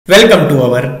Welcome to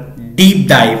our deep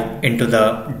dive into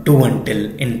the do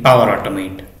until in Power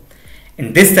Automate.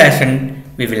 In this session,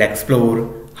 we will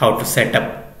explore how to set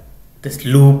up this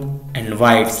loop and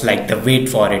why it's like the wait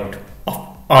for it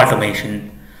of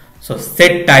automation. So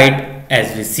sit tight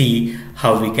as we see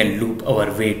how we can loop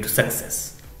our way to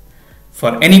success.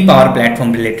 For any Power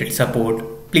Platform related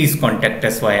support, please contact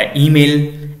us via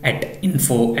email at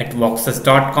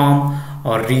info@voxtus.com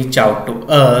or reach out to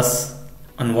us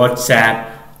on WhatsApp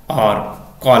or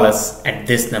call us at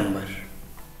this number.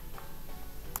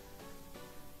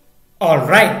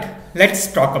 Alright, let's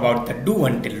talk about the do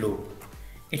until loop.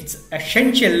 It's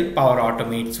essential Power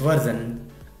Automate's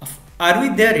version of are we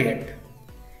there yet?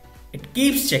 It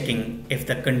keeps checking if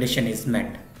the condition is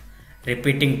met,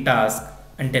 repeating task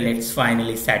until it's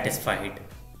finally satisfied.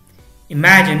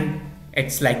 Imagine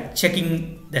it's like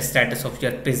checking the status of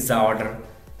your pizza order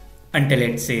until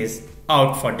it says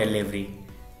out for delivery.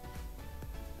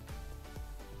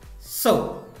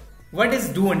 So, what is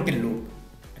do until loop?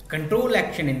 A control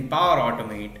action in Power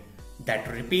Automate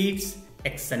that repeats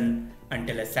action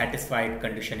until a satisfied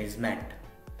condition is met.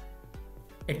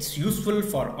 It's useful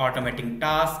for automating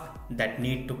tasks that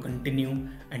need to continue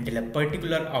until a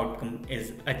particular outcome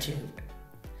is achieved.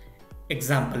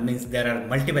 Example means there are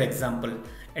multiple examples.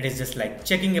 It is just like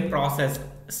checking a process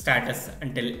status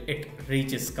until it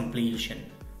reaches completion,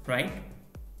 right?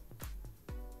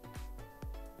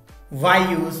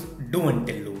 Why use do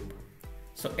until loop?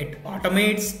 So it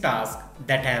automates tasks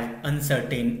that have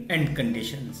uncertain end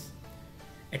conditions.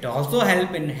 It also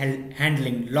helps in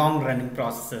handling long running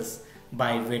processes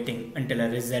by waiting until a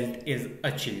result is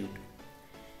achieved.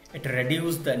 It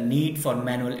reduces the need for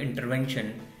manual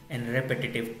intervention and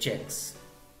repetitive checks.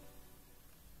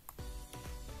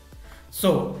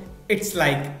 So it's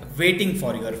like waiting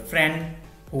for your friend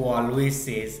who always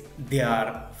says they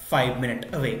are 5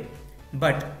 minutes away,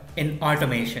 but in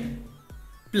automation.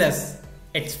 Plus,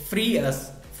 it's free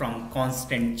us from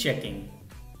constant checking.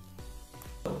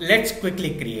 Let's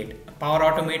quickly create a Power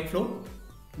Automate flow.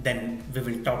 Then we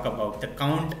will talk about the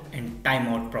count and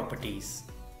timeout properties.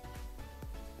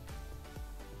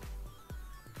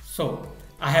 So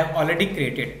I have already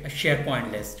created a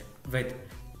SharePoint list with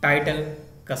title,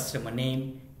 customer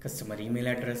name, customer email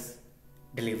address,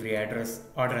 delivery address,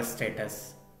 order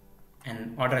status,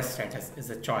 and order status is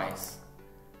a choice.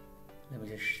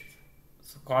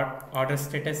 Order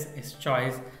status is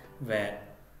choice where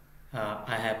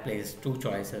I have placed two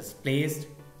choices, placed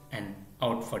and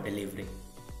out for delivery.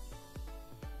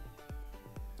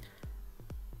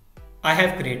 I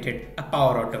have created a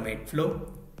Power Automate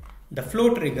flow. The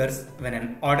flow triggers when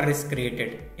an order is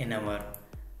created in our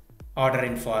order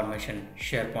information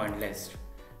SharePoint list.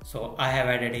 So I have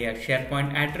added here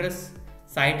SharePoint address,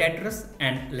 site address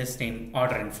and list name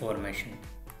order information.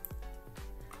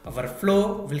 Our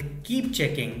flow will keep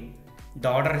checking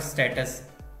the order status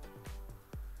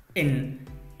in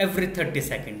every 30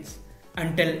 seconds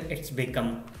until it's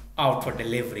become out for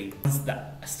delivery. Once the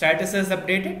status is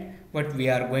updated, what we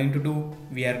are going to do,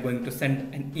 we are going to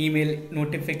send an email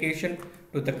notification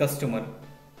to the customer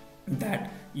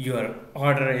that your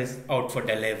order is out for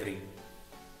delivery.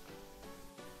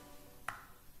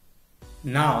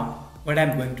 Now, what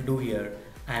I'm going to do here,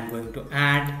 I'm going to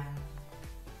add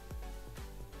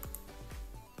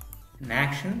an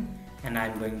action and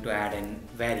I'm going to add in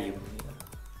variable here.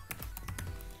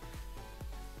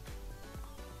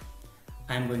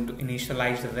 I'm going to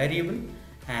initialize the variable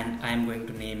and I'm going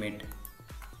to name it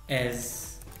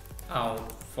as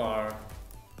out for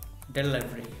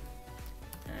delivery,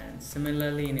 and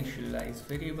similarly initialize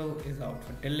variable is out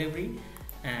for delivery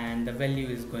and the value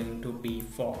is going to be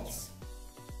false.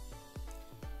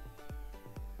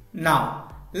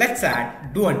 Now let's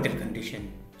add do until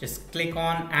condition. Just click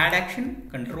on add action,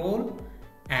 control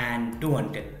and do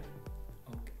until.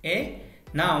 Okay.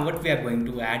 Now what we are going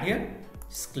to add here,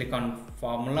 just click on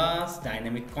formulas,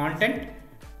 dynamic content,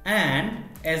 and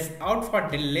as out for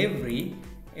delivery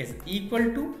is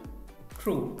equal to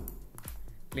true.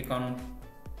 Click on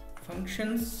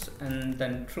functions and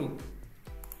then true.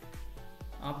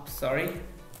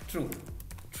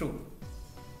 True.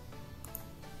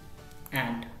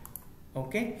 And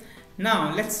okay.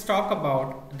 Now let's talk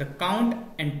about the count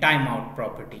and timeout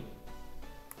property.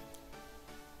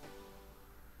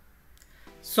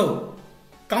 So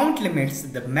count limits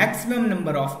the maximum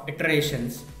number of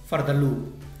iterations for the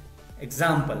loop.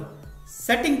 Example,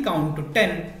 setting count to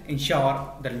 10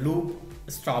 ensure the loop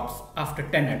stops after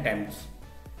 10 attempts.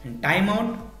 And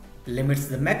timeout limits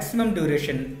the maximum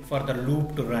duration for the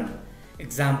loop to run.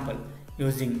 Example,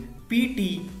 using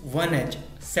PT1H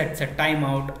sets a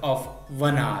timeout of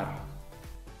 1 hour.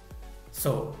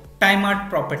 So timeout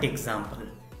property example,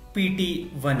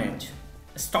 PT1H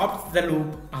stops the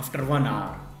loop after 1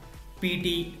 hour.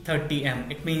 PT30M,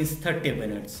 it means 30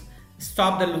 minutes.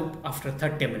 Stop the loop after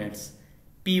 30 minutes.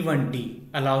 P1D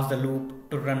allows the loop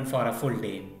to run for a full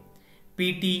day.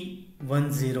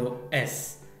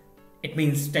 PT10S, it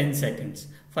means 10 seconds.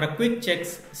 For a quick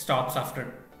checks, stops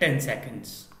after 10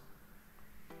 seconds.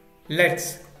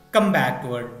 Let's come back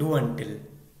to our do until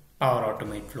Power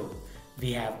Automate flow.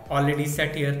 We have already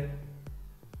set here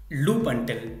loop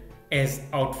until as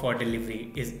out for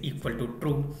delivery is equal to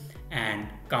true and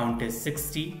count is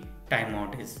 60,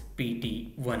 timeout is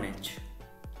PT1H.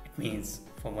 It means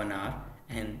for 1 hour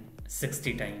and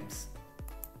 60 times.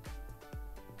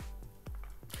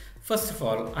 First of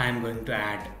all, I am going to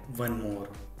add one more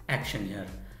action here,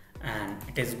 and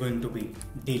it is going to be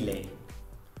delay.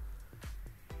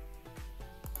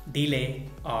 Delay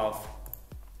of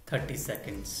 30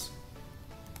 seconds.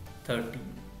 30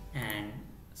 and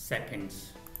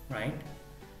seconds, right?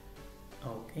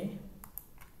 Okay.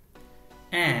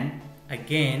 And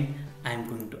again, I'm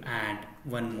going to add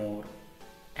one more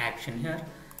action here,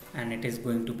 and it is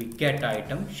going to be get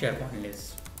item SharePoint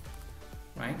list,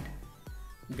 right?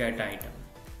 Get item,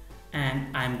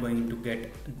 and I'm going to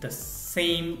get the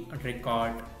same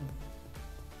record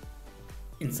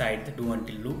inside the do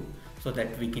until loop so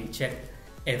that we can check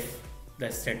if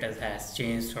the status has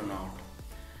changed or not.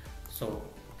 So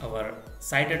our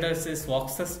site address is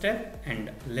Voxtus tab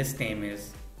and list name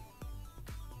is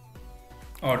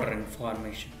order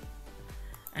information,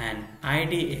 and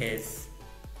ID is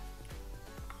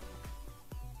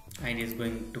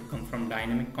going to come from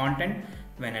dynamic content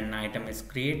when an item is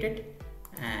created,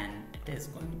 and it is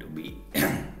going to be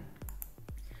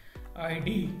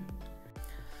ID.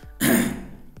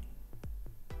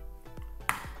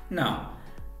 Now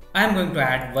I am going to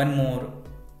add one more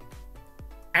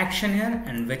action here,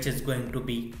 and which is going to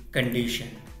be condition.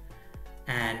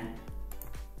 And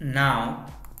now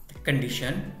the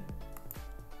condition,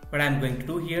 what I am going to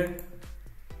do here,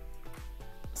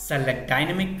 select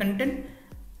dynamic content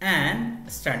and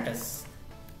status,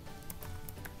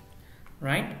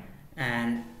 right?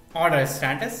 And order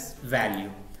status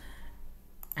value,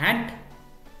 and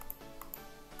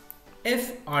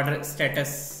if order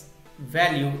status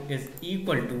value is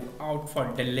equal to out for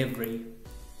delivery,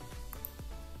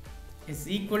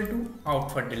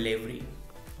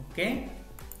 okay?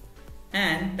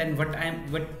 And then what I'm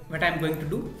going to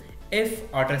do, if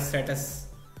order status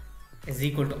is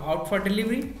equal to out for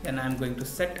delivery, then I'm going to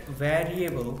set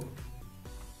variable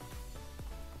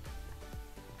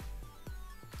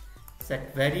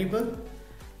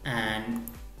and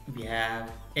we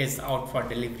have is out for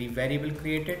delivery variable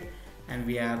created, and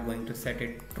we are going to set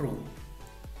it true.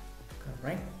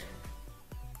 Correct.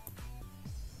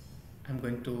 I'm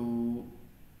going to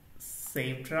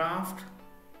save draft.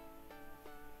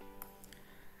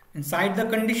 Inside the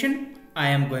condition, I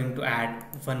am going to add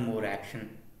one more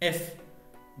action. If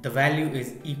the value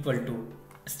is equal to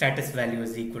status value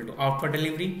is equal to out for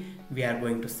delivery, we are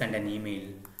going to send an email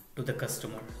to the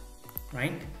customer,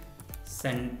 right?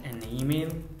 Send an email.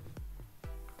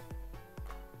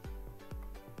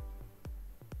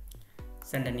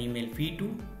 Send an email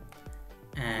v2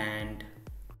 and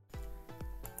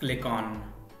click on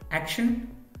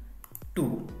action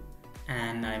 2,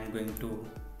 and I'm going to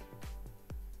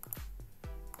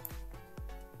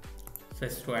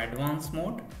switch to advanced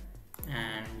mode,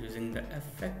 and using the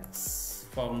effects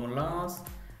formulas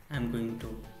I'm going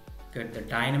to get the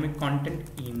dynamic content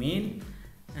email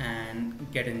and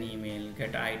get an email,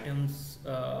 get items,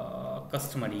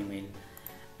 customer email,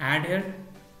 add here,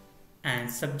 and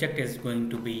subject is going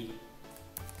to be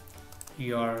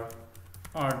your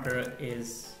order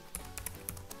is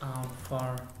out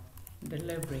for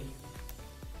delivery,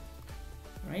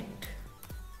 right?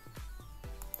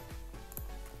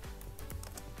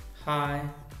 Hi,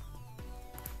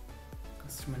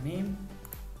 customer name,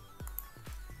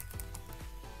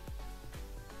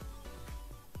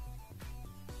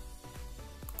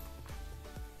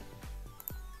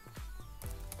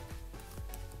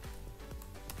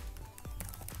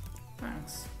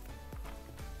 thanks.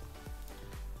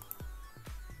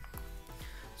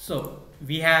 So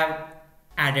we have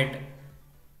added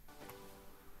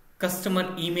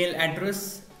customer email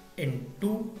address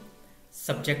into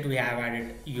subject. We have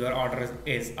added your order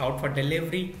is out for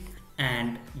delivery,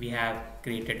 and we have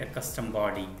created a custom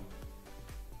body.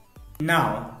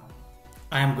 Now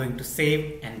I am going to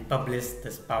save and publish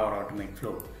this Power Automate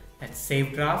flow. Let's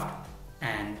save draft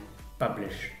and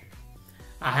publish.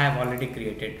 I have already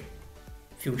created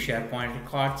few SharePoint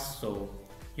records, so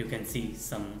you can see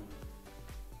some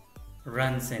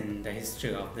runs in the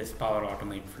history of this Power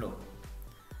Automate flow.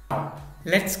 Now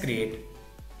let's create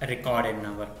a record in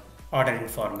our order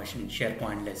information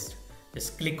SharePoint list.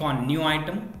 Just click on new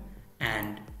item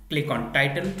and click on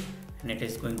title, and it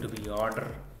is going to be order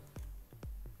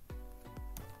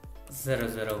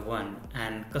 001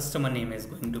 and customer name is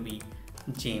going to be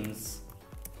James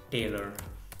Taylor,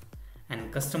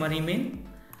 and customer email,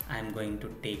 I'm going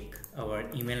to take our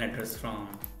email address from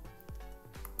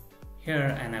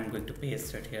here and I'm going to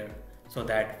paste it here so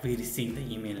that we receive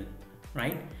the email,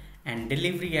 right? And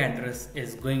delivery address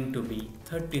is going to be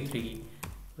 33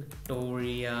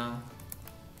 Victoria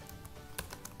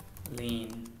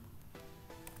Lane,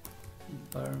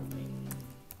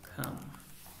 Birmingham,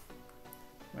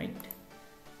 right?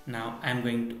 Now I'm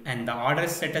going to, and the order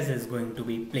status is going to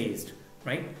be placed,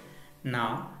 right?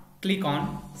 Now click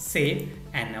on save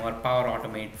and our Power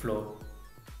Automate flow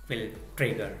will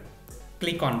trigger.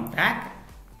 Click on back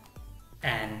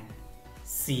and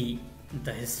see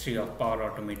the history of Power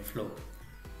Automate flow,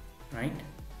 right?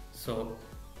 So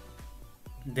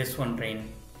this one ran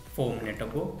 4 minutes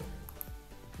ago.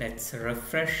 Let's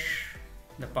refresh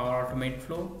the Power Automate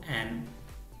flow and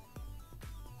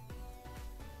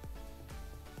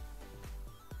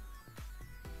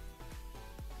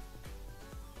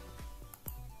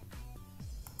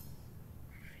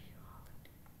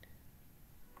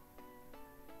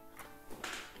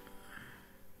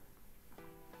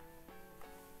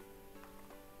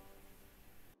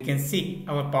you can see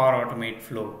our Power Automate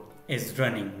flow is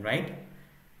running, right?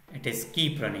 It is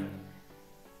keep running.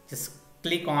 Just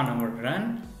click on our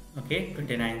run, okay,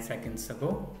 29 seconds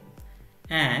ago,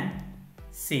 and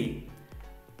see.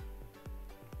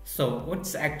 So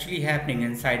what's actually happening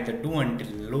inside the do until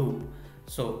loop?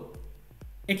 So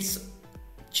it's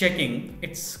checking,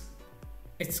 it's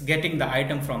getting the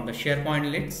item from the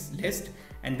SharePoint list,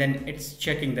 and then it's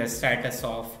checking the status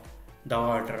of the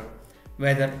order,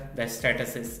 whether the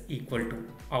status is equal to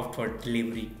out for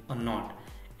delivery or not.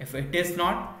 If it is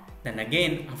not, then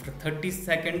again after 30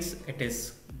 seconds it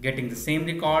is getting the same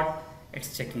record,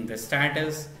 it's checking the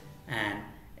status, and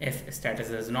if status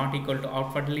is not equal to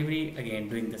out for delivery, again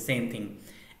doing the same thing.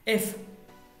 If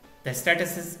the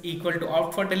status is equal to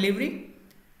out for delivery,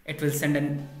 it will send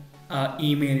an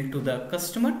email to the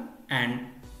customer and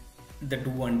the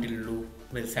do until loop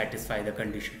will satisfy the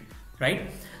condition, right?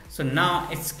 So now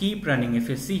it's keep running. If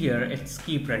you see here, it's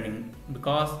keep running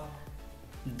because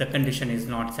the condition is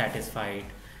not satisfied.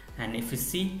 And if you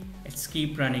see, it's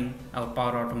keep running. Our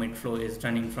Power Automate flow is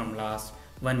running from last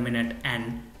 1 minute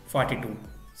and 42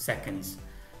 seconds.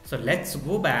 So let's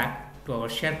go back to our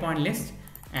SharePoint list,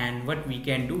 and what we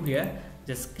can do here,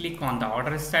 just click on the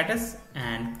order status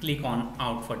and click on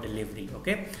out for delivery.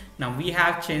 Okay, now we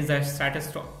have changed the status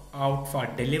to out for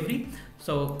delivery.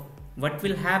 So what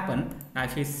will happen now,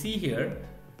 if you see here,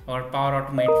 our Power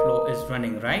Automate flow is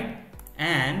running, right?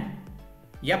 And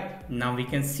yep, now we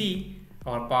can see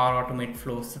our Power Automate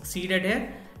flow succeeded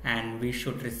here, and we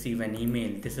should receive an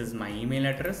email. This is my email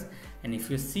address, and if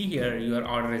you see here, your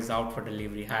order is out for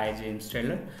delivery. Hi James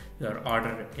Taylor, your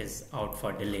order is out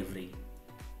for delivery.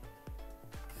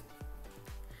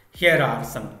 Here are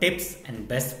some tips and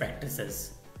best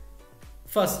practices.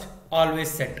 First, always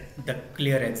set the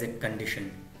clear exit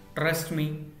condition. Trust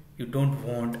me, you don't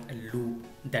want a loop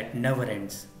that never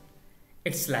ends.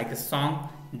 It's like a song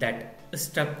that is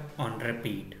stuck on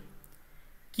repeat.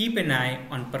 Keep an eye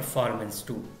on performance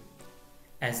too,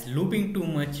 as looping too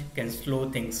much can slow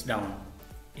things down.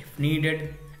 If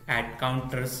needed, add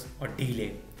counters or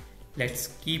delay. Let's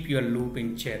keep your loop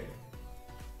in check.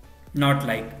 Not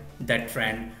like that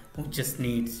friend who just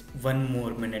needs 1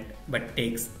 more minute but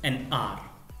takes an hour.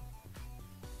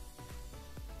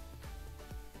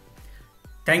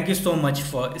 Thank you so much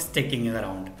for sticking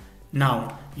around.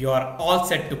 Now you are all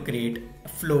set to create a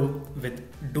flow with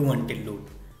do until loop.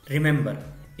 Remember,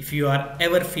 if you are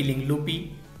ever feeling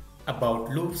loopy about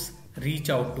loops, reach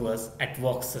out to us at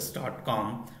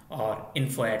voxtus.com or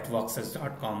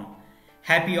info@voxtus.com.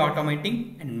 Happy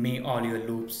automating, and may all your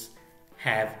loops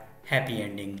have happy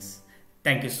endings.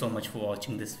 Thank you so much for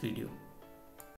watching this video.